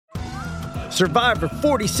Survivor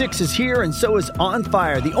 46 is here, and so is On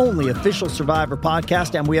Fire, the only official Survivor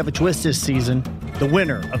podcast, and we have a twist this season. The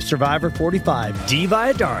winner of Survivor 45, Dee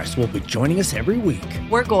Valladares, will be joining us every week.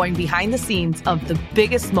 We're going behind the scenes of the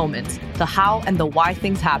biggest moments, the how and the why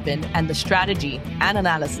things happen, and the strategy and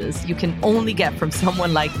analysis you can only get from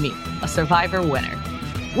someone like me, a Survivor winner.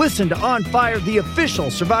 Listen to On Fire, the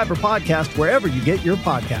official Survivor podcast, wherever you get your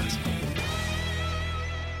podcast.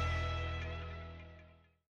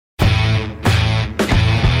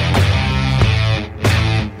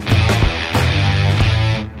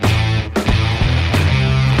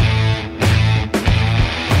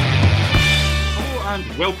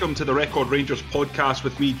 Welcome to the Record Rangers podcast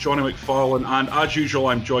with me, Johnny McFarlane, and as usual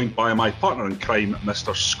I'm joined by my partner in crime,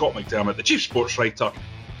 Mr. Scott McDermott, the chief sports writer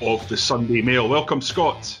of the Sunday Mail. Welcome,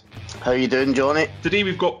 Scott. How you doing, Johnny? Today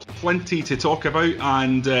we've got plenty to talk about,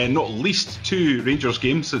 and not least two Rangers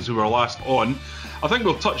games since we were last on. I think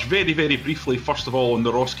we'll touch very, very briefly, first of all, on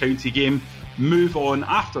the Ross County game, move on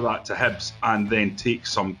after that to Hibs, and then take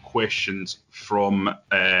some questions from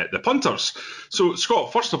the punters. So,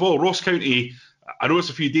 Scott, first of all, Ross County, I know it's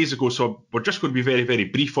a few days ago, so we're just going to be very, very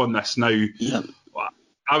brief on this now. Yep.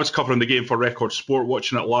 I was covering the game for Record Sport,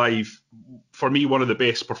 watching it live. For me, one of the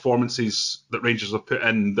best performances that Rangers have put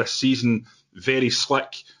in this season. Very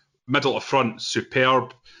slick, middle to front,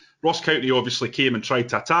 superb. Ross County obviously came and tried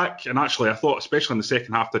to attack, and actually I thought, especially in the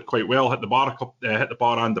second half, did quite well. Hit the bar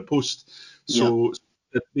and the post, so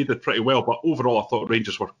they did pretty well. But overall, I thought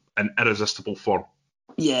Rangers were in irresistible form.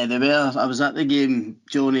 Yeah, they were. I was at the game,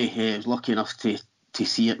 Johnny. I was lucky enough to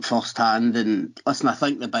see it firsthand. And listen, I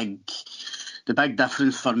think the big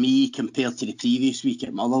difference for me compared to the previous week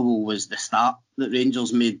at Motherwell was the start that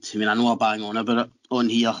Rangers made. I mean, I know I bang on about it on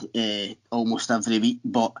here almost every week,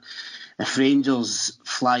 but if Rangers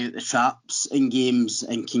fly out the traps in games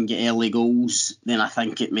and can get early goals, then I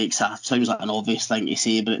think it sounds like an obvious thing to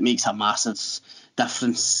say, but it makes a massive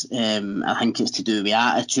difference. I think it's to do with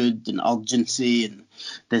attitude and urgency and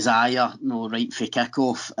desire, right for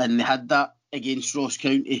kick-off, and they had that against Ross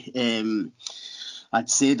County. I'd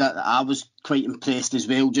say that I was quite impressed as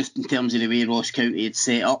well, just in terms of the way Ross County had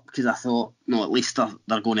set up, because I thought, at least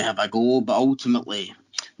they're going to have a go, but ultimately,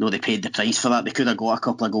 they paid the price for that. They could have got a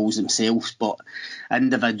couple of goals themselves, but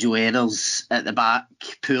individual errors at the back,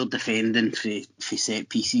 poor defending for set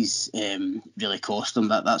pieces, really cost them.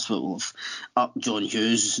 That's what will have upped John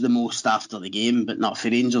Hughes the most after the game. But not for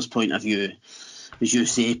Rangers' point of view, as you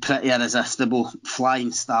say, pretty irresistible,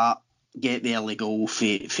 flying start, get the early goal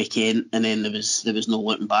for Kent, and then there was no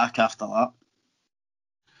looking back after that.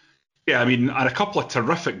 Yeah, I mean, and a couple of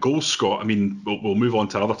terrific goals, Scott. I mean, we'll move on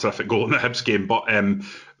to another terrific goal in the Hibs game, but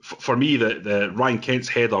for me, the Ryan Kent's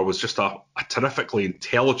header was just a terrifically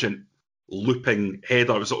intelligent looping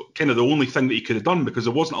header. It was kind of the only thing that he could have done, because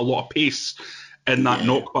there wasn't a lot of pace in that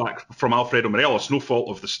knockback from Alfredo Morelos. No fault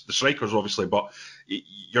of the strikers, obviously, but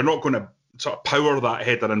you're not going to sort of power that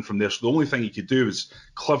header in from there. So the only thing he could do is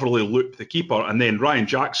cleverly loop the keeper. And then Ryan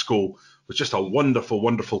Jack's goal was just a wonderful,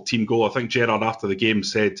 wonderful team goal. I think Gerrard after the game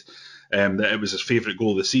said that it was his favourite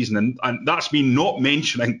goal of the season. And that's me not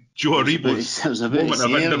mentioning Joe Aribo's moment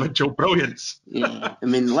of individual brilliance. Yeah, I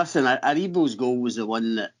mean, listen, Aribo's goal was the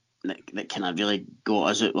one that kind of really got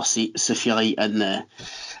us out of our seats, if you like, in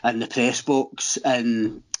the press box.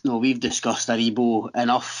 And we've discussed Aribo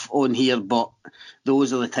enough on here, but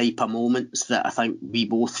those are the type of moments that I think we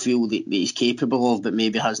both feel that he's capable of, but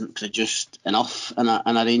maybe hasn't produced enough in a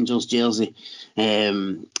Rangers jersey.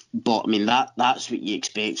 But I mean, that's what you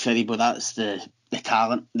expect for Aribo. That's the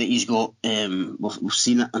talent that he's got. We've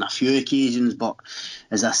seen it on a few occasions, but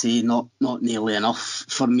as I say, not nearly enough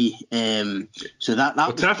for me. So that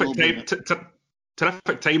was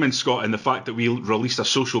terrific timing, Scott, and the fact that we released a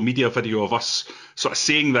social media video of us sort of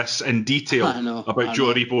saying this in detail about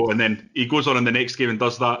Joe Aribo, and then he goes on in the next game and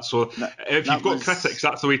does that. So if you've got critics,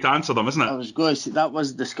 that's the way to answer them, isn't it? I was going to say, that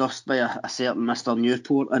was discussed by a certain Mr.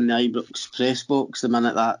 Newport in the Ibrox press box the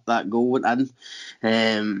minute that goal went in.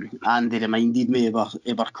 And they reminded me of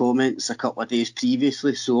our comments a couple of days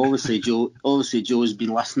previously. So obviously Joe's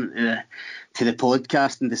been listening to the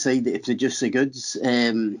podcast and decided to produce the goods.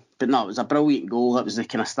 But no, it was a brilliant goal. It was the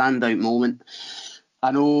kind of standout moment.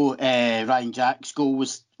 I know Ryan Jack's goal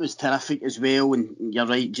was terrific as well, and you're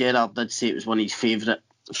right, Gerrard did say it was one of his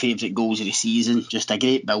favourite goals of the season. Just a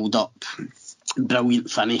great build-up, brilliant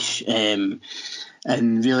finish, and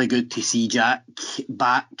really good to see Jack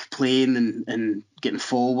back playing and getting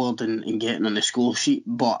forward and getting on the score sheet.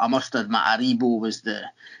 But I must admit, Aribo was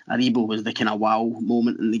the kind of wow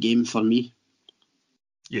moment in the game for me.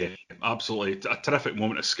 Yeah, absolutely. A terrific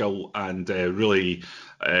moment of skill, and really,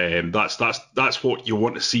 that's what you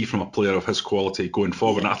want to see from a player of his quality going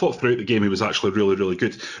forward. Yeah. And I thought throughout the game he was actually really, really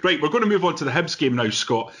good. Right, we're going to move on to the Hibs game now,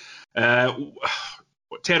 Scott.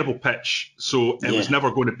 Terrible pitch, so it was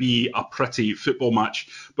never going to be a pretty football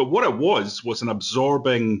match. But what it was an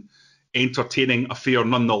absorbing, entertaining affair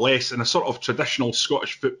nonetheless, in a sort of traditional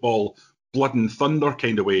Scottish football blood and thunder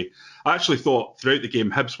kind of way. I actually thought throughout the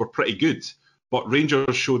game Hibs were pretty good, but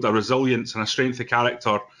Rangers showed a resilience and a strength of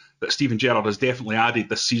character that Steven Gerrard has definitely added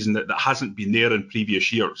this season that hasn't been there in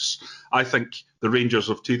previous years. I think the Rangers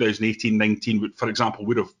of 2018-19, for example,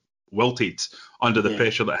 would have wilted under the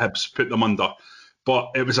pressure that Hibs put them under.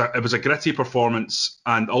 But it was a gritty performance,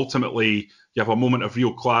 and ultimately you have a moment of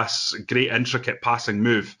real class, great intricate passing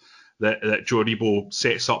move that Joe Aribo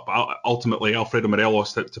sets up, ultimately Alfredo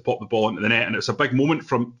Morelos to pop the ball into the net. And it's a big moment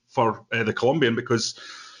for the Colombian because,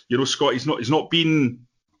 you know, Scott, he's not been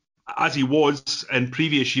as he was in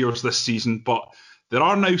previous years this season, but there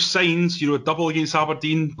are now signs, you know, a double against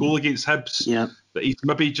Aberdeen, goal against Hibs, that he's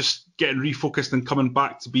maybe just getting refocused and coming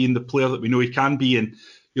back to being the player that we know he can be. And,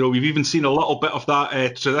 you know, we've even seen a little bit of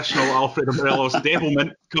that traditional Alfredo Morelos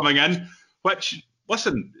devilment coming in, which,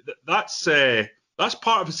 listen, that's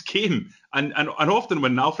part of his game. And often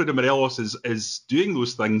when Alfredo Morelos is doing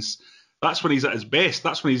those things, that's when he's at his best.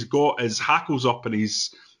 That's when he's got his hackles up and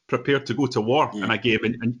he's prepared to go to war in a game,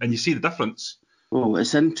 and you see the difference. Well,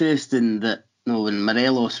 it's interesting that, you know, when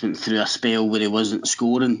Morelos went through a spell where he wasn't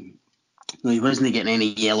scoring, he wasn't getting any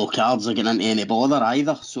yellow cards or getting into any bother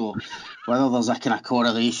either. So whether there's a kind of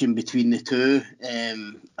correlation between the two,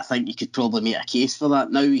 I think you could probably make a case for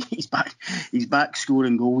that. Now he's back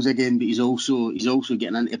scoring goals again, but he's also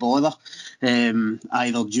getting into bother,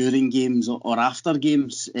 either during games or after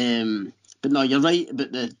games. But no, you're right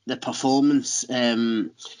about the performance.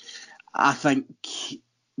 I think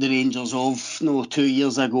the Rangers of 2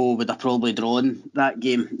 years ago would have probably drawn that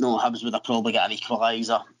game. Hibs would have probably got an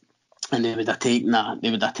equaliser, and they would have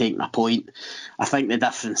taken a point. I think the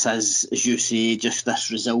difference is, as you say, just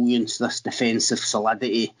this resilience, this defensive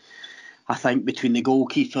solidity. I think between the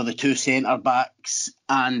goalkeeper, the two centre backs,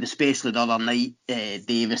 and especially the other night,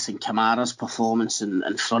 Davis and Kamara's performance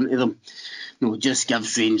in front of them, just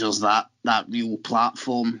gives Rangers that real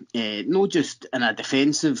platform. Not just in a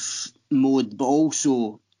defensive mode, but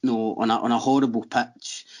also on a horrible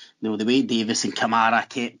pitch. The way Davis and Kamara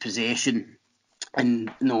kept possession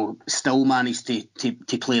and still managed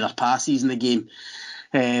to play their passes in the game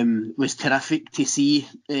was terrific to see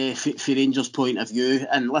for Rangers' point of view.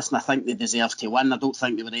 And listen, I think they deserve to win. I don't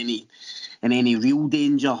think they were in any real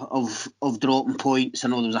danger of dropping points. I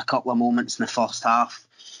know there was a couple of moments in the first half,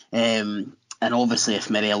 and obviously if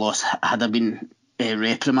Morelos had been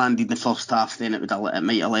reprimanded in the first half, then it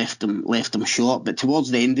might have left them short. But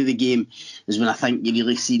towards the end of the game is when I think you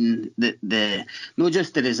really seen the not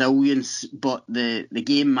just the resilience, but the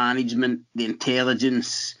game management, the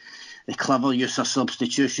intelligence, the clever use of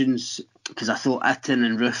substitutions. Because I thought Itten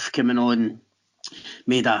and Roof coming on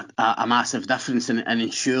made a massive difference and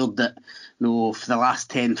ensured that for the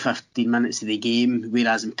last 10-15 minutes of the game,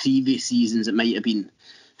 whereas in previous seasons it might have been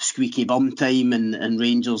squeaky bum time and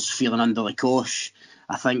Rangers feeling under the cosh,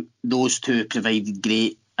 I think those two provided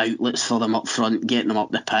great outlets for them up front, getting them up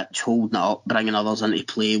the pitch, holding it up, bringing others into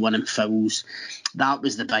play, winning fouls. That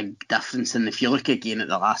was the big difference. And if you look again at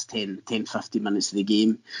the last 10-15 minutes of the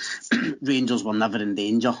game, Rangers were never in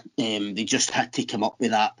danger. They just had to come up with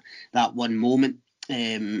that one moment,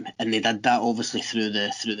 and they did that obviously through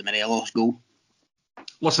the Morelos goal.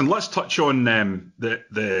 Listen, let's touch on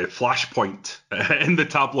the flashpoint in the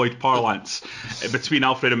tabloid parlance between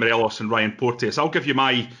Alfredo Morelos and Ryan Porteous. I'll give you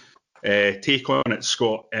my take on it,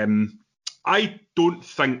 Scott. I don't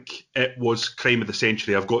think it was crime of the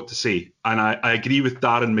century, I've got to say. And I agree with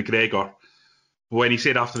Darren McGregor when he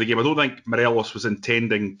said after the game, I don't think Morelos was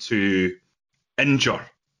intending to injure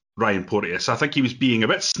Ryan Porteous. I think he was being a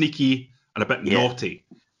bit sneaky and a bit naughty.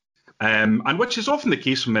 And which is often the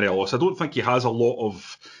case with Morelos. I don't think he has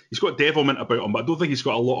he's got devilment about him, but I don't think he's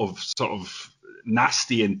got a lot of sort of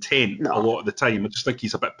nasty intent a lot of the time. I just think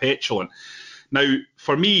he's a bit petulant. Now,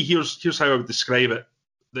 for me, here's how I would describe it.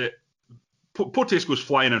 That Porteous goes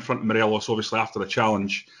flying in front of Morelos, obviously, after the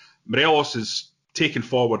challenge. Morelos is taken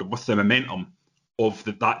forward with the momentum of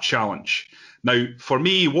that challenge. Now, for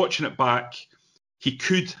me, watching it back, he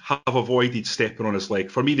could have avoided stepping on his leg.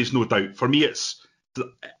 For me, there's no doubt. For me, it's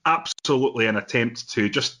absolutely an attempt to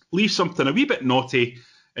just leave something a wee bit naughty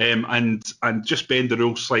and just bend the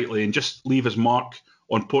rules slightly and just leave his mark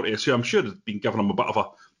on Porteous, who I'm sure has been giving him a bit of a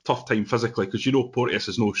tough time physically, because Porteous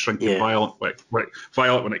is no shrinking violent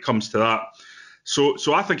when it comes to that.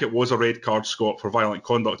 So I think it was a red card, Scott, for violent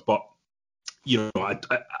conduct, but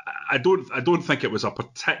I don't think it was a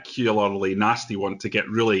particularly nasty one to get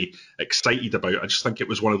really excited about. I just think it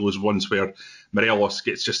was one of those ones where Morelos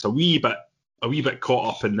gets just a wee bit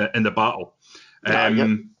caught up in the battle.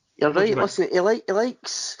 You're right. Listen, he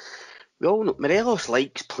likes. We all know Morelos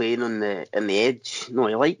likes playing on the edge. He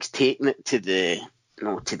likes taking it to the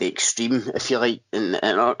extreme, if you like,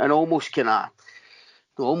 and almost kind of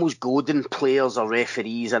almost goading players or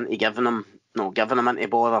referees into giving them into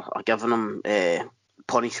bother or giving them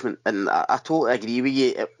punishment. And I totally agree with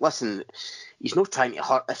you. Listen, he's not trying to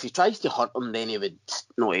hurt. If he tries to hurt him, then he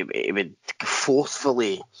would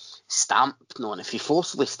forcefully stamp. And if you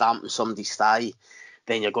forcefully stamp on somebody's thigh,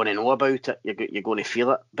 then you're going to know about it. You're going to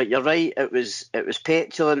feel it. But you're right. It was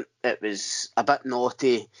petulant. It was a bit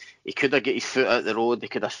naughty. He could have got his foot out the road. He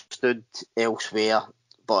could have stood elsewhere.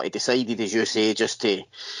 But he decided, as you say, just to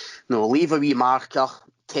leave a wee marker,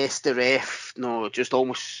 test the ref. Just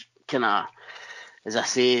almost kind of, as I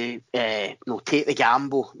say, take the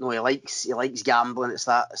gamble. He likes gambling. It's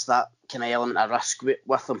that kind of element of risk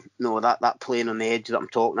with him. That playing on the edge that I'm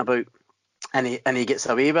talking about, and he gets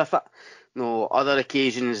away with it. Other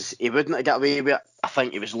occasions he wouldn't have got away with it. I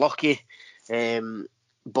think he was lucky.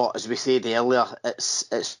 But as we said earlier,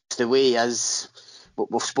 it's the way he is.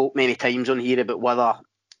 We've spoke many times on here about whether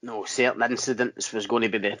certain incidents was going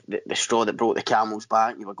to be the straw that broke the camel's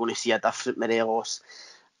back. You were going to see a different Morelos.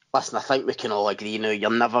 Listen, I think we can all agree now you're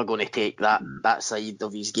never going to take that side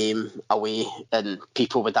of his game away, and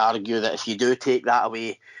people would argue that if you do take that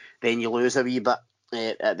away, then you lose a wee bit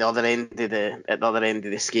at the other end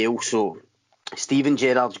of the scale. So Steven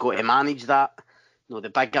Gerrard's got to manage that. The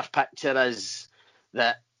bigger picture is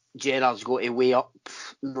that Gerrard's got to weigh up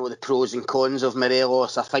the pros and cons of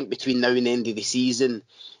Morelos. I think between now and the end of the season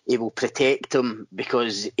he will protect him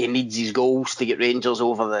because he needs his goals to get Rangers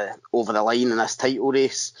over the line in this title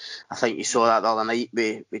race. I think you saw that the other night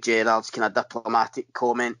with Gerrard's kind of diplomatic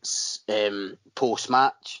comments post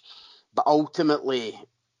match. But ultimately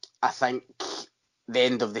I think the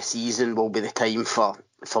end of the season will be the time for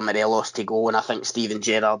Morelos to go, and I think Steven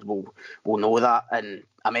Gerrard will know that. And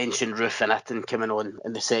I mentioned Roof and Itten coming on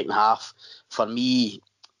in the second half. For me,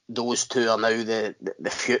 those two are now the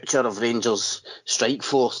future of Rangers strike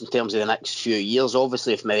force in terms of the next few years.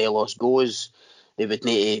 Obviously, if Morelos goes, they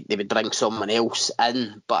would bring someone else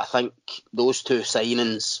in. But I think those two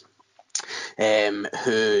signings,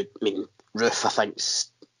 Roof, I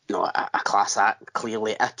think's a class act.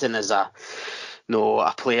 Clearly, Itten is a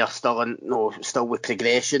player still with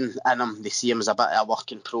progression in him. They see him as a bit of a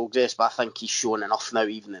work in progress, but I think he's shown enough now,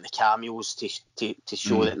 even in the cameos, to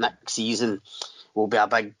show that next season will be a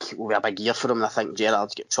big year for him. And I think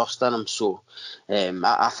Gerrard's got trust in him, so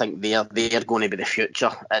I think they're going to be the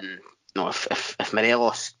future. And if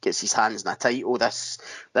Morelos gets his hands in a title at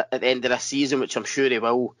the end of this season, which I'm sure he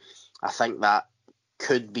will, I think that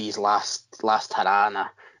could be his last hurrah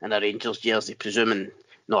in a Rangers jersey,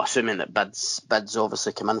 assuming that bids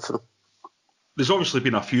obviously come in for him. There's obviously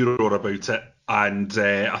been a furore about it, and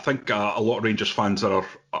I think a lot of Rangers fans are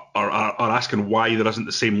asking why there isn't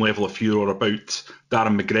the same level of furore about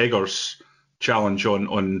Darren McGregor's challenge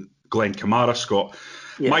on Glenn Kamara, Scott.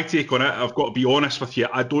 Yeah. My take on it, I've got to be honest with you,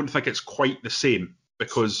 I don't think it's quite the same,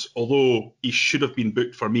 because although he should have been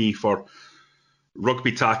booked for me for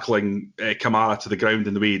rugby tackling Kamara to the ground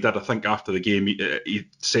in the way he did, I think after the game he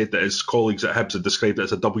said that his colleagues at Hibs had described it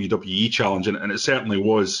as a WWE challenge, and it certainly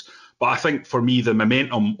was. But I think for me the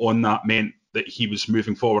momentum on that meant that he was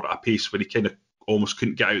moving forward at a pace where he kind of almost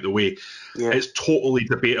couldn't get out of the way. Yeah. It's totally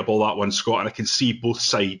debatable, that one, Scott, and I can see both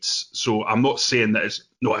sides. So I'm not saying that it's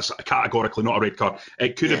categorically not a red card.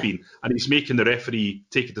 It could have been, and he's making the referee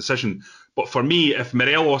take a decision. But for me, if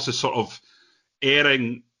Morelos is sort of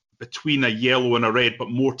erring between a yellow and a red, but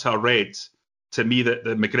more to a red, to me that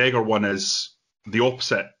the McGregor one is the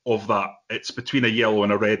opposite of that. It's between a yellow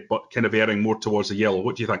and a red, but kind of erring more towards a yellow.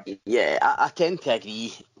 What do you think? Yeah, I tend to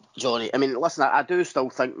agree, Johnny. I mean, listen, I do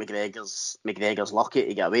still think McGregor's lucky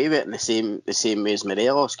to get away with it in the same way as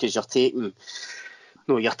Morelos, because you're taking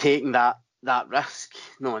that risk.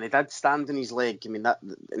 And he did stand on his leg. I mean, that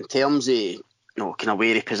in terms of kind of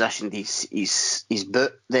where he positioned his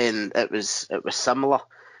boot, then it was similar.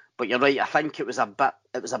 But you're right. I think it was a bit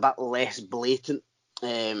less blatant.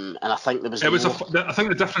 And I think there was. I think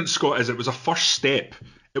the difference, Scott, is it was a first step.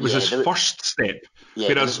 It was his first step,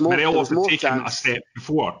 whereas Morelos had taken a step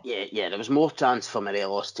before. Yeah, there was more chance for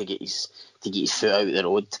Morelos to get his foot out the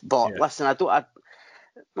road. But listen, I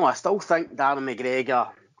still think Darren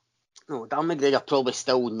McGregor probably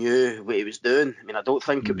still knew what he was doing. I mean, I don't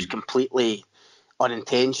think it was completely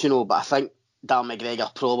unintentional, but I think Darren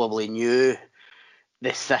McGregor probably knew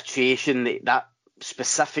the situation, that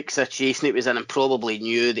specific situation it was in, and probably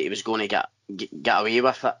knew that he was going to get away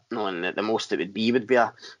with it, knowing that the most it would be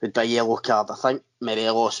a yellow card. I think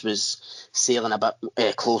Morelos was sailing a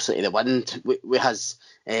bit closer to the wind with his,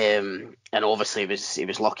 and obviously he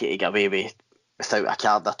was lucky to get away without a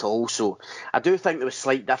card at all. So I do think there was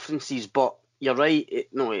slight differences, but you're right.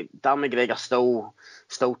 Darren McGregor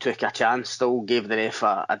still took a chance, still gave the ref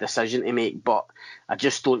a decision to make, but I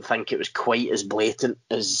just don't think it was quite as blatant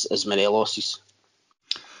as Morelos's.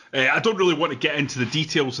 I don't really want to get into the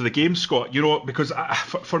details of the game, Scott, because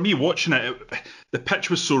for me watching it, the pitch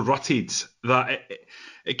was so rutted that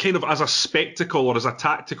it kind of, as a spectacle or as a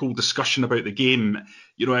tactical discussion about the game,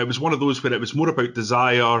 it was one of those where it was more about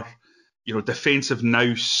desire, defensive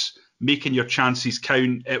nous, making your chances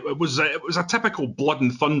count. It was a typical blood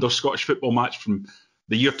and thunder Scottish football match from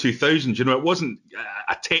the year 2000. It wasn't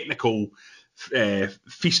a technical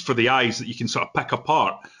feast for the eyes that you can sort of pick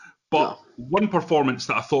apart. But one performance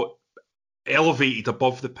that I thought elevated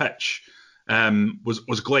above the pitch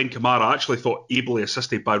was Glenn Kamara. I actually thought ably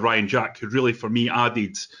assisted by Ryan Jack, who really, for me,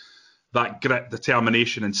 added that grit,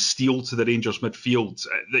 determination and steel to the Rangers midfield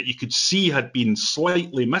that you could see had been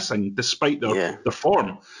slightly missing despite their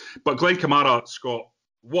form. But Glenn Kamara, Scott,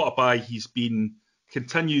 what a buy he's been,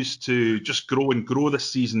 continues to just grow and grow this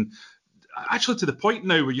season. Actually to the point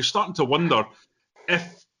now where you're starting to wonder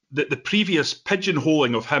if the previous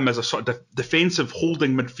pigeonholing of him as a sort of defensive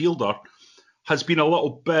holding midfielder has been a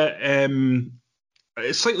little bit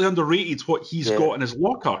slightly underrated, what he's got in his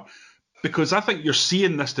locker. Because I think you're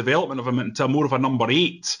seeing this development of him into more of a number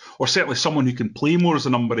 8, or certainly someone who can play more as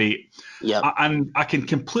a number 8. Yeah. And I can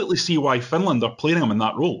completely see why Finland are playing him in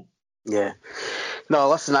that role. Yeah. No,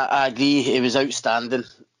 listen, I agree. He was outstanding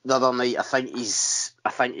the other night. I think he is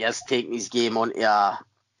taking his game onto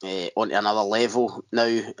another level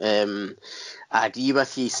now. I agree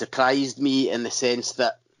with you. He surprised me in the sense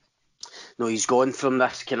that he's gone from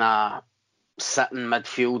this kind of sitting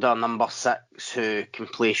midfielder, number 6, who can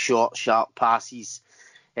play short, sharp passes,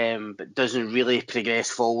 but doesn't really progress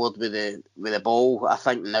forward with the ball. I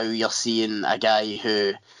think now you're seeing a guy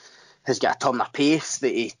who has got a ton of pace that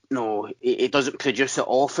he doesn't produce it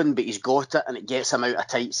often, but he's got it and it gets him out of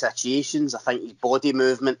tight situations. I think his body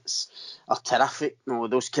movements are terrific.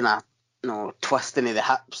 Those kind of twisting of the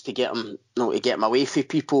hips to get him away from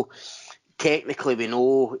people. Technically, we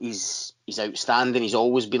know he's outstanding. He's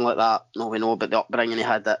always been like that. We know about the upbringing he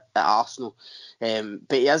had at Arsenal.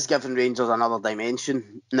 But he has given Rangers another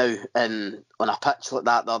dimension now. And on a pitch like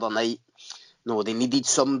that the other night, they needed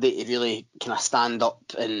somebody to really kind of stand up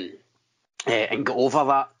and get over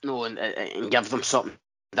that, and give them something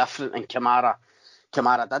different. And Kamara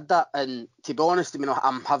did that. And to be honest,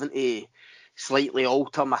 I'm having to slightly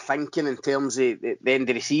alter my thinking in terms of the end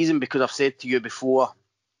of the season, because I've said to you before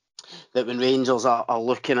that when Rangers are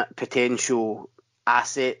looking at potential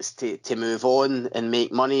assets to move on and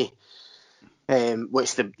make money,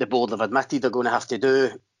 which the board have admitted they're going to have to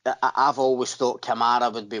do, I've always thought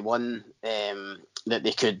Kamara would be one that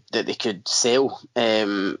they could sell,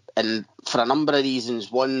 and for a number of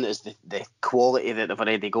reasons. One is the quality that they've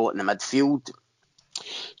already got in the midfield.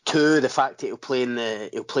 2, the fact that he'll play in the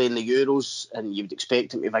Euros, and you would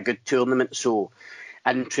expect him to have a good tournament, so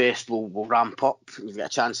interest will ramp up. You've got a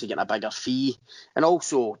chance of getting a bigger fee. And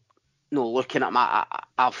also, looking at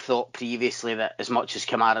I've thought previously that as much as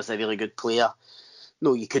Kamara's a really good player,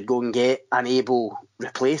 you could go and get an able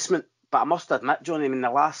replacement. But I must admit, Johnny, the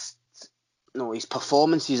last, his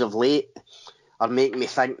performances of late are making me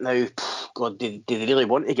think now, God, do they really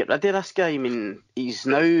want to get rid of this guy? He's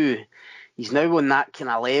now on that kind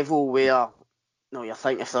of level where, you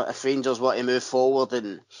think if Rangers want to move forward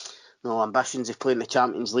and ambitions of playing the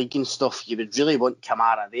Champions League and stuff, you would really want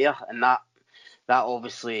Kamara there, and that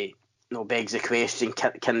obviously begs the question: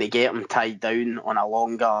 can they get him tied down on a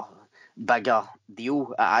longer, bigger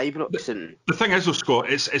deal at Ibrox? And the thing is, though, Scott,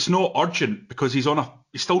 it's not urgent because he's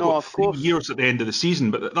still got 3 years at the end of the season,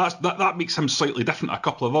 but that makes him slightly different to a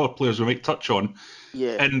couple of other players we might touch on.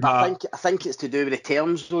 Yeah, and I think it's to do with the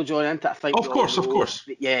terms, though, John. Isn't it? I think of course.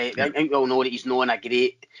 Yeah, I think we all know that he's not on a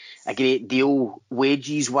great deal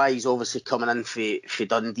wages wise, obviously coming in for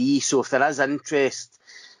Dundee. So if there is interest,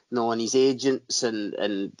 in his agents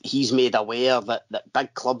and he's made aware that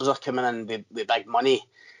big clubs are coming in with big money,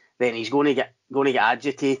 then he's going to get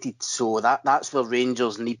agitated. So that's where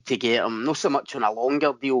Rangers need to get him, not so much on a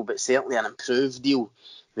longer deal, but certainly an improved deal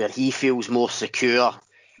where he feels more secure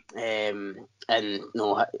and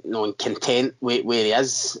content where he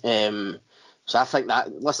is. So I think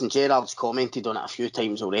that, listen, Gerrard's commented on it a few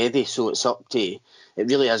times already, so it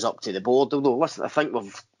really is up to the board. Although, listen, I think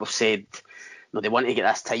we've said, they want to get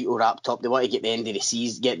this title wrapped up. They want to get the end of the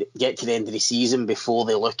season, get to the end of the season before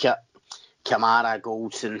they look at Kamara,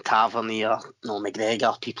 Goldson, Tavernier,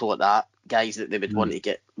 McGregor, people like that, guys that they would want to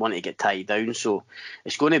get tied down. So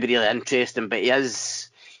it's going to be really interesting. But he is,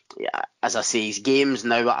 as I say, his game's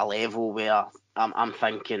now at a level where I'm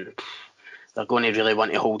thinking they're going to really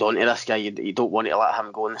want to hold on to this guy. You don't want to let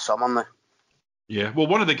him go in the summer now. Yeah, well,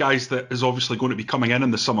 one of the guys that is obviously going to be coming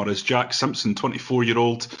in the summer is Jack Simpson,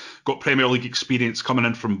 24-year-old, got Premier League experience coming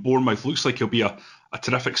in from Bournemouth. Looks like he'll be a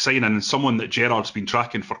terrific signing and someone that Gerrard's been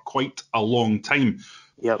tracking for quite a long time.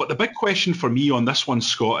 Yep. But the big question for me on this one,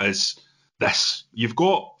 Scott, is this. You've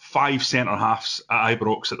got 5 centre-halves at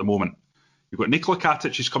Ibrox at the moment. You've got Nikola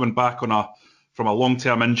Katic, who's coming back from a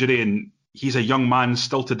long-term injury, and he's a young man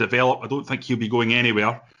still to develop. I don't think he'll be going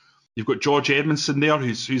anywhere. You've got George Edmondson there,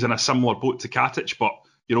 who's in a similar boat to Katic, but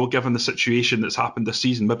given the situation that's happened this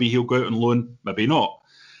season, maybe he'll go out on loan, maybe not.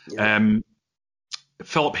 Yeah.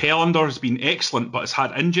 Philip Helander has been excellent, but has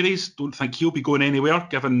had injuries. Don't think he'll be going anywhere,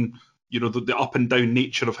 given the up and down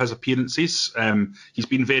nature of his appearances. He's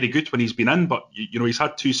been very good when he's been in, but he's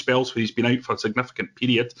had 2 spells where he's been out for a significant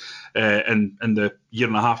period in the year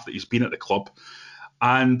and a half that he's been at the club.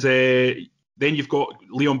 And then you've got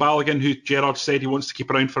Leon Balogun, who Gerrard said he wants to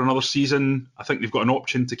keep around for another season. I think they've got an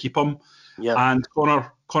option to keep him. Yep. And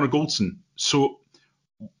Connor Goldson. So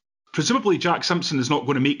presumably Jack Simpson is not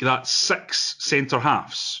going to make that 6 centre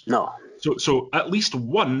halves. No. So at least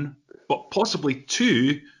 1, but possibly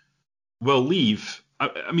 2 will leave.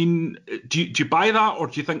 I mean, do you buy that, or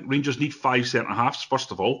do you think Rangers need 5 centre halves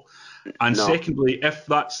first of all? And no. Secondly, if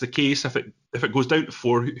that's the case, if it goes down to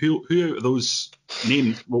 4, who out of those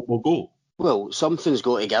names will go? Well, something's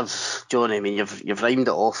got to give, John. I mean, you've rhymed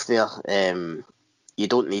it off there. You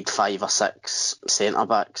don't need 5 or 6 centre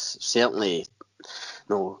backs. Certainly,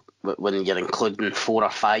 when you're including 4 or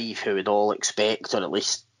 5 who would all expect or at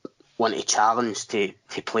least want to challenge to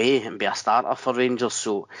play and be a starter for Rangers.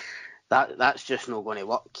 So that's just not going to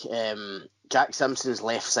work. Jack Simpson's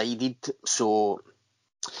left-sided, so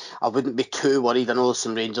I wouldn't be too worried. I know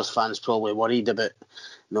some Rangers fans probably worried about,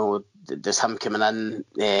 does him coming in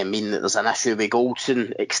mean that there's an issue with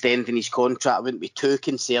Goldson extending his contract? I wouldn't be too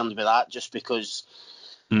concerned with that, just because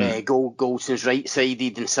Goldson's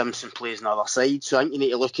right-sided and Simpson plays on the other side. So I think you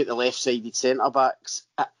need to look at the left-sided centre-backs.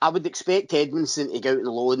 I would expect Edmondson to go out on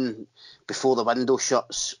loan before the window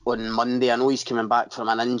shuts on Monday. I know he's coming back from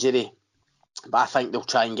an injury, but I think they'll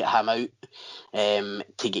try and get him out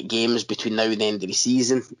to get games between now and the end of the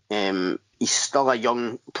season. He's still a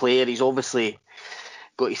young player. He's obviously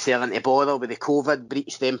got himself into bother with the COVID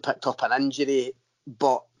breach, then picked up an injury.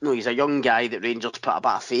 But he's a young guy that Rangers put a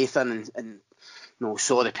bit of faith in and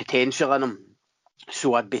saw the potential in him.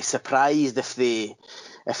 So I'd be surprised if they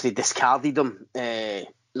discarded him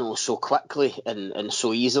so quickly and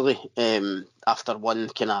so easily after one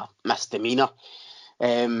kind of misdemeanour.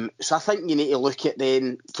 So I think you need to look at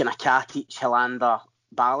then kind of Katic, Helander,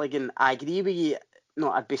 Balogun. I agree with you.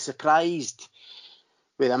 I'd be surprised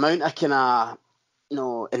with the amount of kind of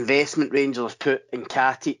investment Rangers put in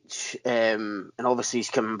Katic, and obviously he's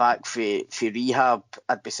coming back for rehab.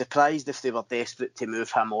 I'd be surprised if they were desperate to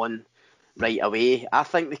move him on right away. I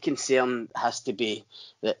think the concern has to be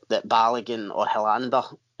that Balogun or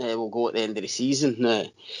Helander will go at the end of the season. Now,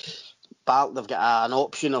 they've got an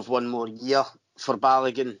option of 1 more year for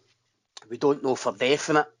Balogun. We don't know for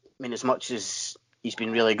definite. I mean, as much as he's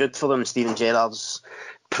been really good for them, Steven Gerrard's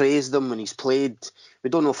praised him when he's played, we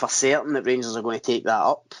don't know for certain that Rangers are going to take that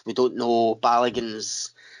up. We don't know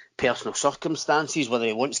Balogun's personal circumstances, whether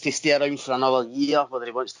he wants to stay around for another year, whether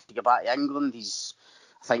he wants to go back to England.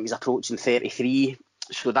 I think he's approaching 33,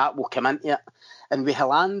 so that will come into it. And with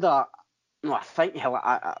Helander, I think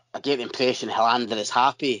I get the impression Helander is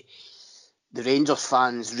happy. The Rangers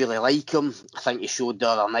fans really like him. I think he showed the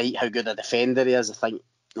other night how good a defender he is. I think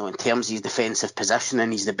in terms of his defensive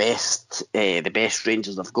positioning, he's the best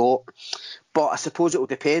Rangers have got. But I suppose it will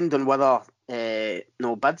depend on whether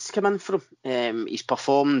bids come in for him. He's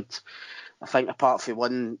performed, I think, apart from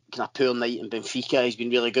one kind of poor night in Benfica, he's been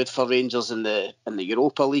really good for Rangers in the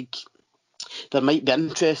Europa League. There might be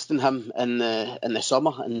interest in him in the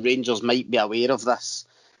summer, and Rangers might be aware of this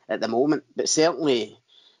at the moment. But certainly,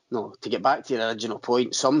 to get back to the original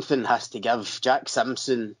point, something has to give. Jack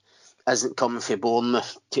Simpson isn't coming for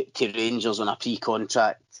Bournemouth to Rangers on a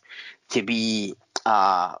pre-contract to be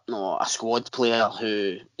a squad player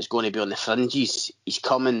who is going to be on the fringes. He's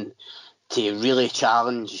coming to really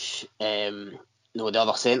challenge the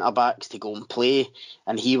other centre backs to go and play,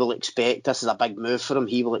 and he will expect, this is a big move for him,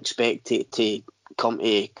 he will expect to come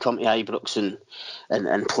to Ibrox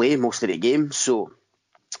and play most of the games. So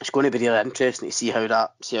it's going to be really interesting to see how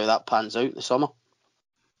that pans out in the summer.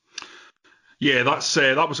 Yeah,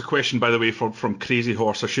 that was a question, by the way, from Crazy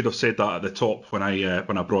Horse. I should have said that at the top when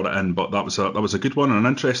I brought it in, but that was a good one and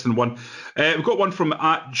an interesting one. We've got one from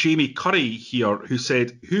 @Jamie Curry here, who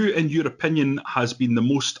said, "Who, in your opinion, has been the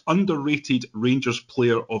most underrated Rangers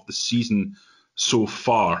player of the season so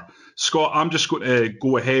far?" Scott, I'm just going to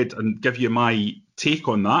go ahead and give you my take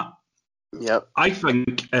on that. Yep. I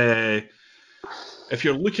think if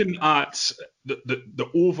you're looking at the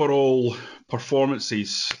overall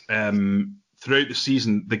performances throughout the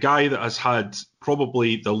season, the guy that has had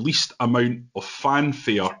probably the least amount of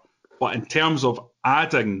fanfare, but in terms of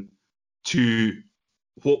adding to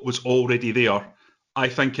what was already there, I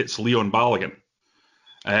think it's Leon Balogun.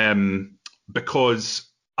 Because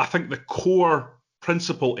I think the core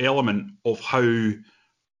principal element of how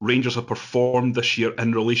Rangers have performed this year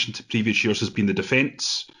in relation to previous years has been the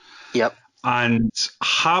defence. Yep. And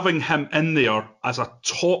having him in there as a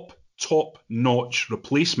top-notch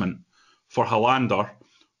replacement for Helander,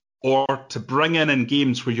 or to bring in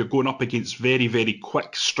games where you're going up against very, very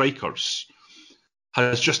quick strikers,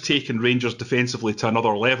 has just taken Rangers defensively to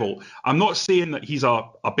another level. I'm not saying that he's a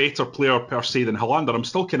better player per se than Helander. I'm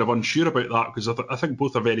still kind of unsure about that, because I think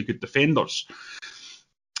both are very good defenders.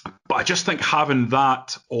 But I just think having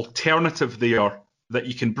that alternative there that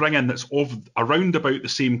you can bring in that's around about the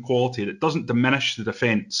same quality, that doesn't diminish the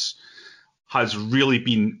defence, has really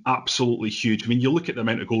been absolutely huge. I mean, you look at the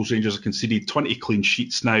amount of goals Rangers have conceded, 20 clean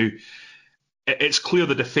sheets now. It's clear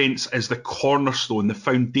the defence is the cornerstone, the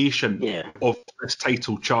foundation of this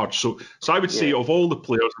title charge. So I would say of all the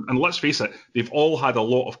players, and let's face it, they've all had a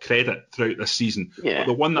lot of credit throughout this season. Yeah. But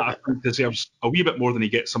the one that I think deserves a wee bit more than he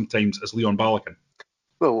gets sometimes is Leon Balogun.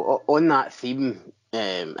 Well, on that theme,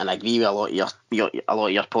 and I agree with a lot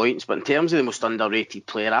of your points, but in terms of the most underrated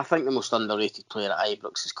player, I think the most underrated player at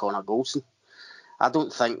Ibrox is Connor Goldson. I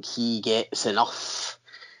don't think he gets enough.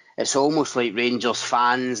 It's almost like Rangers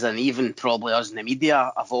fans, and even probably us in the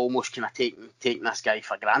media, have almost kind of taken this guy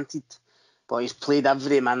for granted. But he's played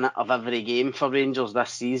every minute of every game for Rangers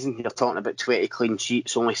this season. You're talking about 20 clean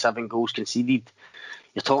sheets, only 7 goals conceded.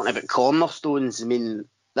 You're talking about cornerstones. I mean,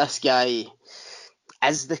 this guy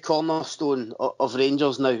is the cornerstone of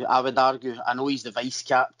Rangers now, I would argue. I know he's the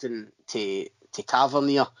vice-captain to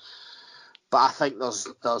Tavernier, but I think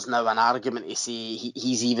there's now an argument to say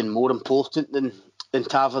he's even more important than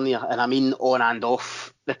Tavernier, and I mean on and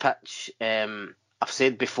off the pitch. I've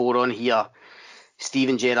said before on here,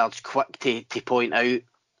 Steven Gerrard's quick to point out,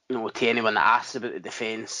 to anyone that asks about the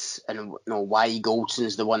defence and why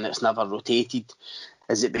Goldson's the one that's never rotated.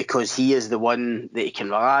 Is it because he is the one that he can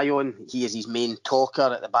rely on? He is his main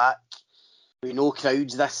talker at the back. We know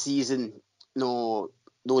crowds this season.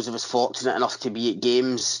 Those of us fortunate enough to be at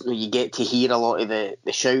games, you get to hear a lot of the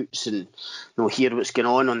shouts and hear what's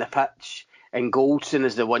going on the pitch. And Goldson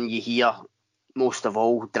is the one you hear most of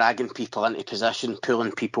all, dragging people into position,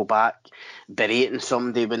 pulling people back, berating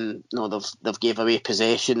somebody when they've gave away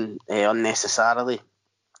possession unnecessarily.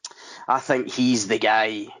 I think he's the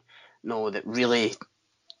guy that really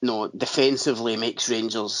defensively makes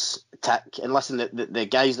Rangers tick. And listen, the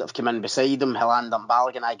guys that have come in beside him, Helander and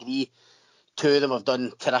Balogun, I agree, 2 of them have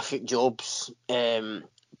done terrific jobs. But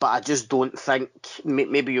I just don't think,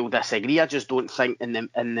 maybe you'll disagree, I just don't think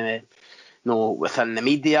within the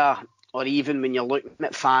media, or even when you're looking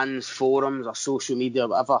at fans, forums or social media or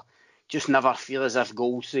whatever, just never feel as if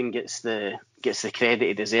Goldson gets the credit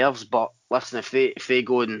he deserves. But listen, if they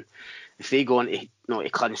go on to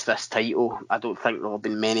clinch this title, I don't think there'll have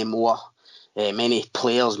been many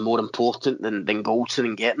players more important than Goldson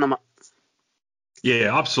in getting them it.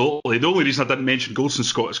 Yeah, absolutely. The only reason I didn't mention Goldson,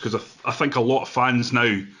 Scott, is because I think a lot of fans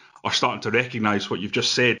now are starting to recognise what you've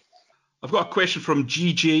just said. I've got a question from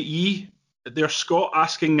GJE there, Scott,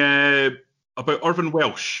 asking about Irvine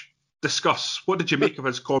Welsh. Discuss. What did you make of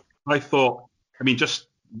his comment? I thought, just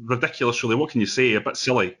ridiculous, really. What can you say? A bit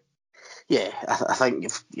silly. Yeah, I think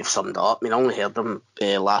you've summed it up. I only heard them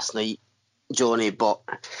last night, Johnny, but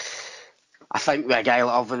I think with a guy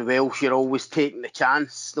like Irvine Welsh, you're always taking the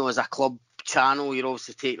chance. As a club channel, you're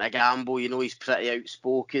obviously taking a gamble. He's pretty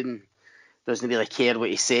outspoken, doesn't really care what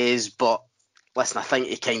he says, but listen, I think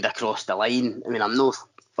he kind of crossed the line. I'm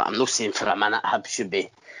not saying for a minute Hibs should be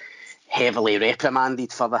heavily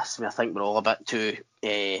reprimanded for this. I think we're all a bit too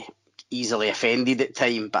easily offended at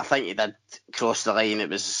times, but I think he did cross the line. It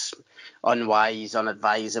was unwise,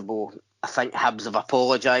 unadvisable. I think Hibs have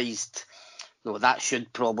apologised no, that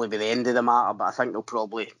should probably be the end of the matter. But I think they'll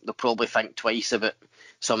probably think twice about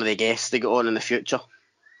some of the guests they got on in the future.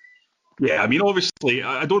 Yeah, I mean, obviously,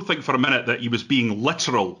 I don't think for a minute that he was being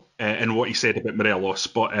literal in what he said about Morelos,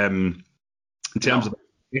 but in terms of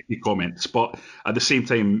the comments. But at the same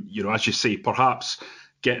time, as you say, perhaps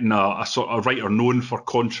getting a sort of writer known for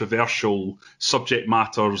controversial subject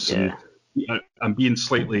matters and being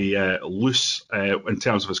slightly loose in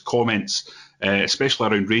terms of his comments, especially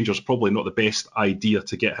around Rangers, probably not the best idea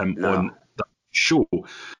to get him on that show.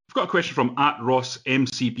 We've got a question from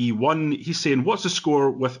 @RossMCB1. He's saying, what's the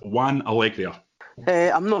score with Juan Alegria?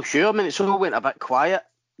 I'm not sure. I mean, it's all went a bit quiet,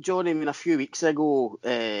 Johnny. I mean, a few weeks ago,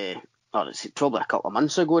 or it's probably a couple of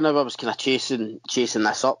months ago now, I was kind of chasing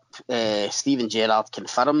this up. Steven Gerrard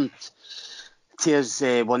confirmed to us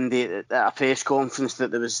one day at a press conference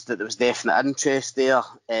that there was definite interest there.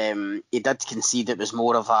 He did concede it was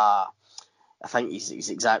more of a, I think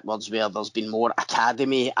his exact words were, there's been more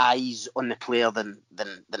academy eyes on the player than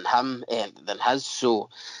his. So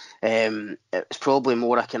it's probably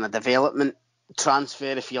more a kind of development transfer,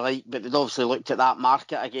 if you like. But they'd obviously looked at that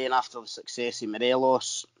market again after the success of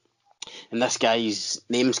Morelos, and this guy's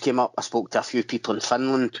names came up. I spoke to a few people in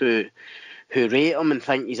Finland who rate him and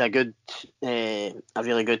think he's a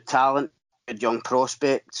really good talent, good young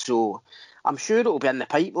prospect. So I'm sure it'll be in the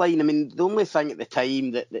pipeline. I mean, the only thing at the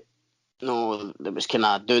time that was kind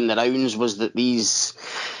of doing the rounds was that there's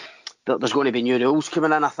going to be new rules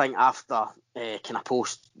coming in, I think, after kind of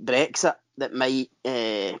post-Brexit that might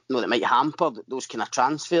hamper those kind of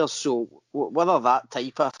transfers. So whether that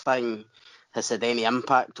type of thing has had any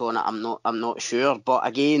impact on it, I'm not sure. But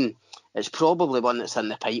again, it's probably one that's in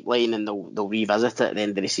the pipeline, and they'll revisit it at the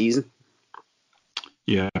end of the season.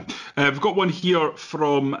 Yeah. We've got one here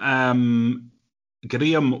from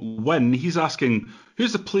Graham Wynn. He's asking,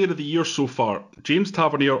 who's the player of the year so far, James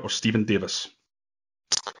Tavernier or Stephen Davis?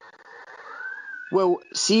 Well,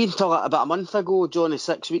 see, until about a month ago, Johnny,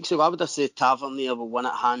 6 weeks ago, I would have said Tavernier will win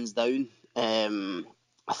it hands down.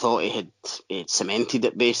 I thought he had cemented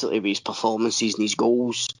it basically with his performances and his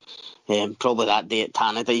goals. Probably that day at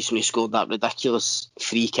Tannadice when he scored that ridiculous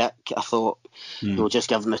free kick, I thought, just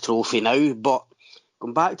give him the trophy now. But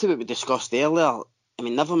going back to what we discussed earlier, I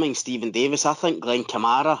mean, never mind Stephen Davis, I think Glenn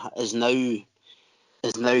Kamara is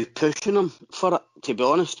now pushing him for it, to be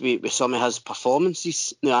honest, with some of his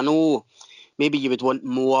performances. Now, I know maybe you would want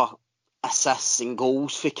more assists and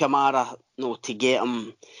goals for Kamara, to get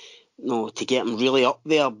him really up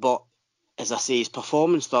there. But as I say, his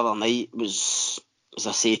performance the other night was, as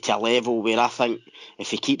I say, to a level where I think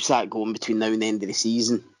if he keeps that going between now and the end of the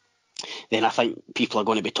season, then I think people are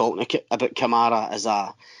going to be talking about Kamara as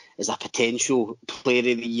a potential player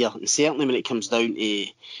of the year. And certainly when it comes down to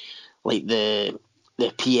like the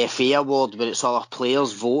PFA award, where it's other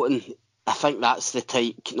players voting, I think that's the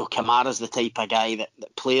type, Kamara's the type of guy that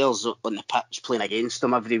players on the pitch playing against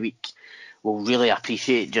him every week will really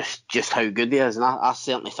appreciate just how good he is. And I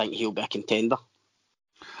certainly think he'll be a contender.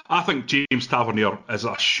 I think James Tavernier is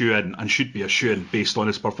a shoe-in and should be a shoe-in based on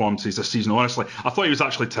his performances this season, honestly. I thought he was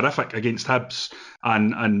actually terrific against Hibs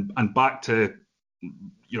and back to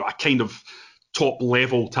a kind of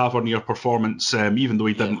top-level Tavernier performance, even though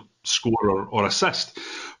he didn't score or assist.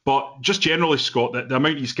 But just generally, Scott, the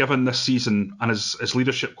amount he's given this season and his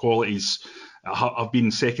leadership qualities have been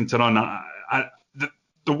second to none.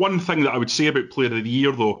 The one thing that I would say about Player of the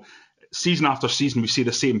Year, though, season after season we see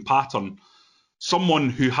the same pattern.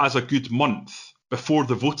 Someone who has a good month before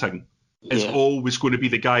the voting is always going to be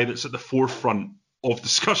the guy that's at the forefront of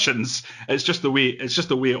discussions. It's just the way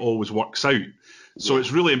it always works out. So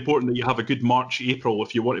it's really important that you have a good March, April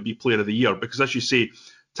if you want to be Player of the Year, because as you say,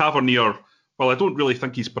 Tavernier, well, I don't really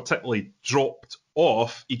think he's particularly dropped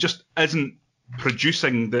off. He just isn't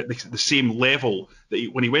producing the same level that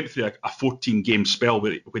when he went through a 14-game spell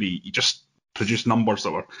where he just produced numbers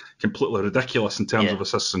that were completely ridiculous in terms of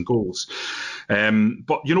assists and goals.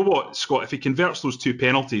 But you know what, Scott, if he converts those two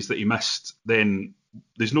penalties that he missed, then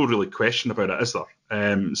there's no really question about it, is there?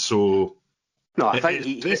 No, I think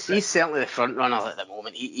he's certainly the front runner at the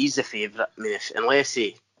moment. He's the favourite. I mean, unless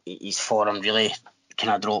his form really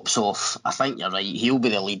kind of drops off, I think you're right. He'll be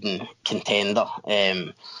the leading contender.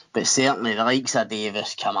 But certainly the likes of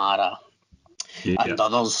Davis, Kamara, and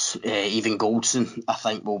others, even Goldson, I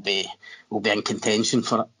think will be in contention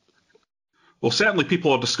for it. Well, certainly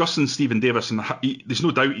people are discussing Stephen Davis, and there's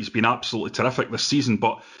no doubt he's been absolutely terrific this season.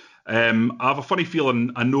 But I have a funny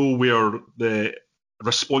feeling I know where the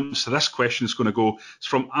response to this question is going to go. It's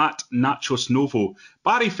from @Nachos Novo.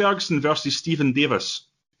 Barry Ferguson versus Stephen Davis.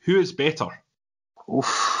 Who is better?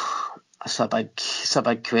 Oof, that's a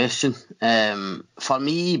big question. For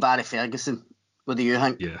me, Barry Ferguson. What do you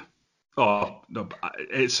think? Yeah. Oh, no,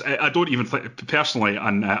 I don't even think, personally,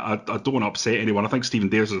 and I don't want to upset anyone, I think Stephen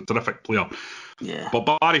Davis is a terrific player. Yeah.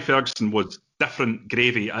 But Barry Ferguson was different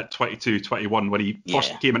gravy at 22, 21 when he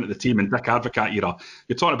first came into the team in Dick Advocaat era.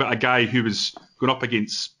 You're talking about a guy who was going up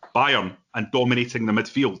against Bayern and dominating the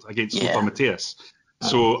midfield against Lothar Matthäus.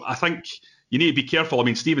 So I think you need to be careful. I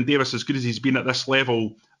mean, Stephen Davis, as good as he's been at this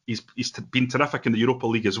level, he's been terrific in the Europa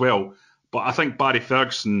League as well. But I think Barry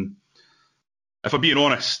Ferguson, if I'm being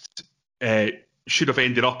honest, should have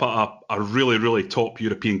ended up at a really, really top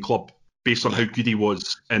European club based on how good he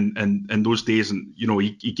was in those days. And, you know,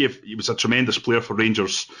 he was a tremendous player for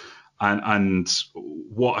Rangers and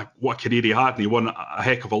what a career he had, and he won a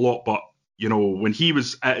heck of a lot. But, you know, when he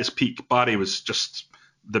was at his peak, Barry was just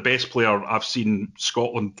the best player I've seen in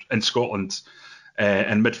Scotland in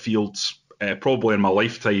midfield, probably in my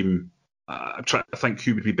lifetime. I'm trying to think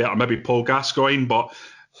who would be better, maybe Paul Gascoigne, but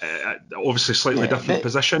obviously slightly different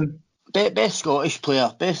position. Best Scottish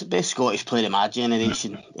player in my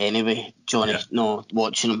generation. Anyway, Johnny,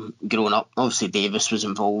 watching him growing up. Obviously Davis was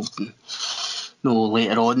involved, and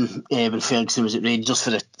later on when Ferguson was at Rangers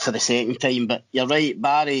for the second time. But you're right,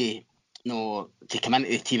 Barry. To come into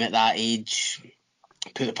the team at that age,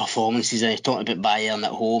 put the performances in. He's talking about Bayern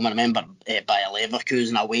at home. I remember Bayer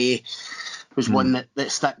Leverkusen away was one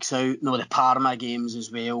that sticks out. The Parma games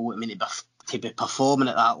as well. I mean, to be performing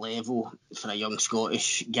at that level for a young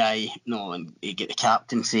Scottish guy, and you get the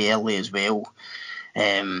captaincy early as well.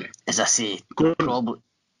 As I say, probably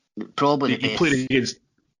the best. He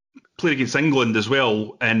played against England as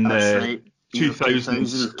well in 2000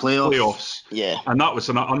 playoffs. Yeah, and that was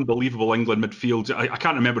an unbelievable England midfield. I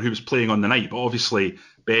can't remember who was playing on the night, but obviously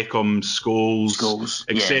Beckham, Scholes,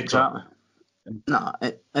 etc.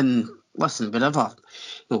 And listen, whenever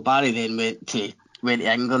Barry then went to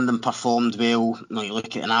England and performed well. You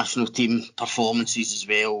look at the national team performances as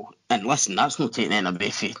well. And listen, that's not taking anything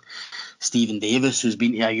away from Stephen Davis, who's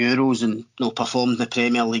been to Euros and performed in the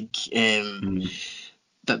Premier League.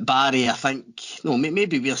 But Barry, I think,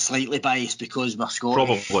 maybe we're slightly biased because we're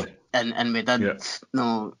Scottish. Probably. And we did,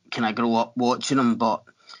 kind of grow up watching him. But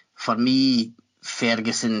for me,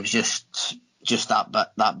 Ferguson was just that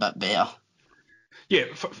bit better. Yeah,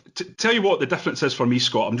 tell you what the difference is for me,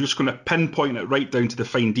 Scott. I'm just going to pinpoint it right down to the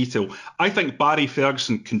fine detail. I think Barry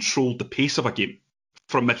Ferguson controlled the pace of a game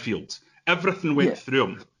from midfield. Everything went through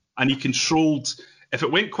him, and he controlled. If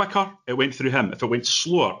it went quicker, it went through him. If it went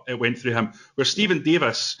slower, it went through him. Where Stephen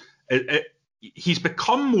Davis, he's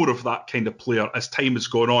become more of that kind of player as time has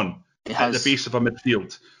gone on at the base of a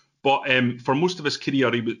midfield. But for most of his career,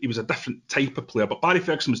 he was a different type of player. But Barry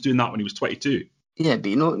Ferguson was doing that when he was 22. Yeah, but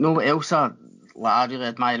you know what else I really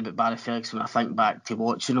admire about Barry Ferguson when I think back to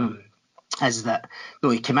watching him is that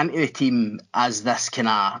he came into the team as this kind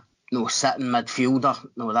of sitting midfielder,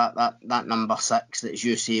 that number 6 that, as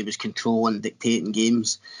you say, was controlling, dictating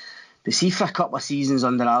games. But see, for a couple of seasons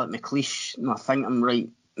under Alec McLeish, I think I'm right,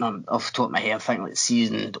 off the top of my head, I think like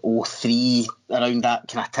season 03, around that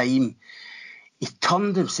kind of time, he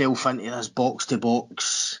turned himself into this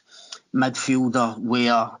box-to-box midfielder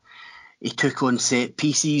where he took on set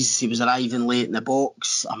pieces. He was arriving late in the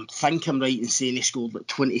box. I think I'm right in saying he scored like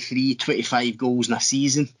 23, 25 goals in a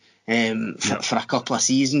season. For a couple of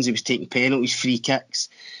seasons, he was taking penalties, free kicks.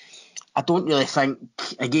 I don't really think,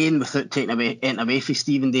 again, without taking away from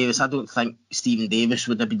Stephen Davis, I don't think Stephen Davis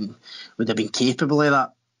would have been capable of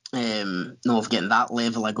that. Of getting that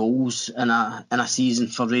level of goals in a season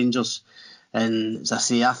for Rangers. And as I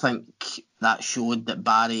say, I think that showed that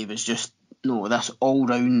Barry was just this all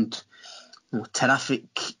round terrific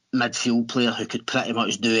midfield player who could pretty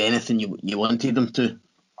much do anything you wanted him to.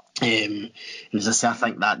 And as I say, I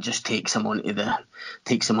think that just takes him onto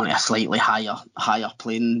a slightly higher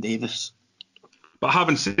plane than Davis. But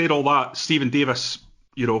having said all that, Stephen Davis,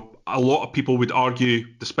 a lot of people would argue,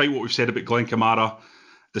 despite what we've said about Glenn Kamara,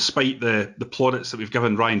 despite the plaudits that we've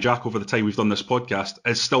given Ryan Jack over the time we've done this podcast,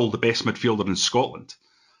 is still the best midfielder in Scotland,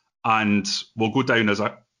 and will go down as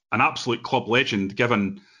an absolute club legend,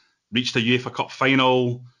 given reached a UEFA Cup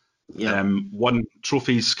final, won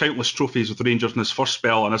countless trophies with Rangers in his first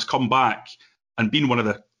spell, and has come back and been one of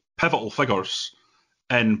the pivotal figures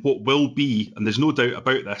in what will be, and there's no doubt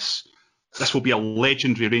about this will be a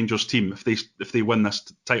legendary Rangers team if they win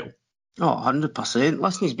this title. Oh, 100%.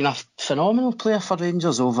 Listen, he's been a phenomenal player for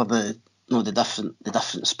Rangers over the different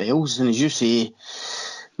spells, and as you say,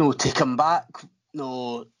 to come back,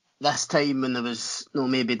 this time when there was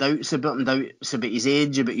maybe doubts about him, doubts about his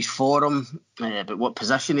age, about his form, about what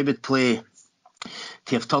position he would play,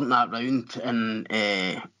 to have turned that round in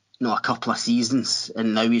a couple of seasons,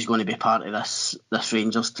 and now he's going to be part of this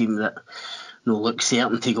Rangers team that look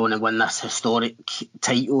certain to go and win this historic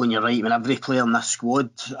title. And you're right, when every player in this squad,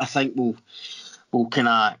 I think, will kind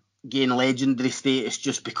of gain legendary status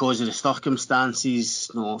just because of the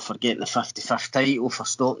circumstances. For getting the 55th title, for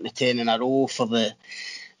starting the 10 in a row, for the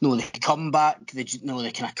comeback, the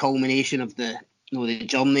kind of culmination of the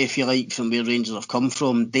journey, if you like, from where Rangers have come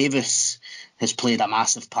from. Davis has played a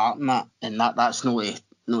massive part in that, and that's not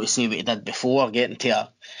to say what he did before, getting to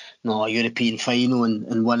a European final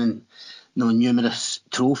and winning numerous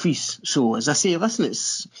trophies. So, as I say, listen,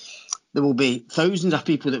 there will be thousands of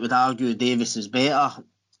people that would argue Davis is better,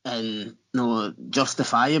 and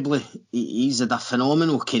justifiably, he's had a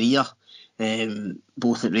phenomenal career,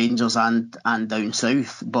 both at Rangers and down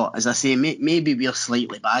south. But as I say, maybe we're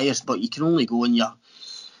slightly biased, but you can only go on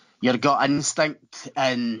your gut instinct.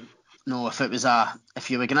 And if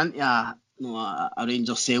you were going into a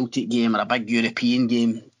Rangers Celtic game or a big European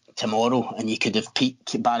game tomorrow, and you could have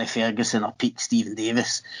peaked Barry Ferguson or peaked Stephen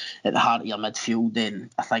Davis at the heart of your midfield, then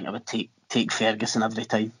I think I would take Ferguson every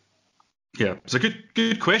time. Yeah, it's a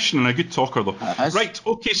good question and a good talker though. Right,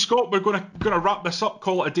 okay, Scott, we're going to wrap this up,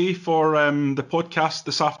 call it a day for the podcast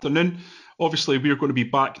this afternoon. Obviously, we're going to be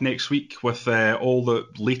back next week with all the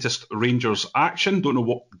latest Rangers action. Don't know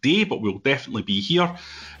what day, but we'll definitely be here.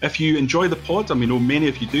 If you enjoy the pod, and we know many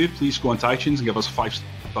of you do, please go onto iTunes and give us a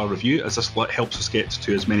 5-star review, as this helps us get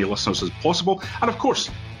to as many listeners as possible. And of course,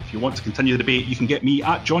 if you want to continue the debate, you can get me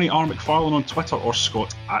at Johnny R. McFarlane on Twitter, or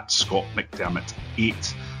Scott at Scott McDermott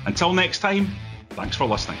 8. Until next time, thanks for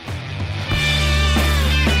listening.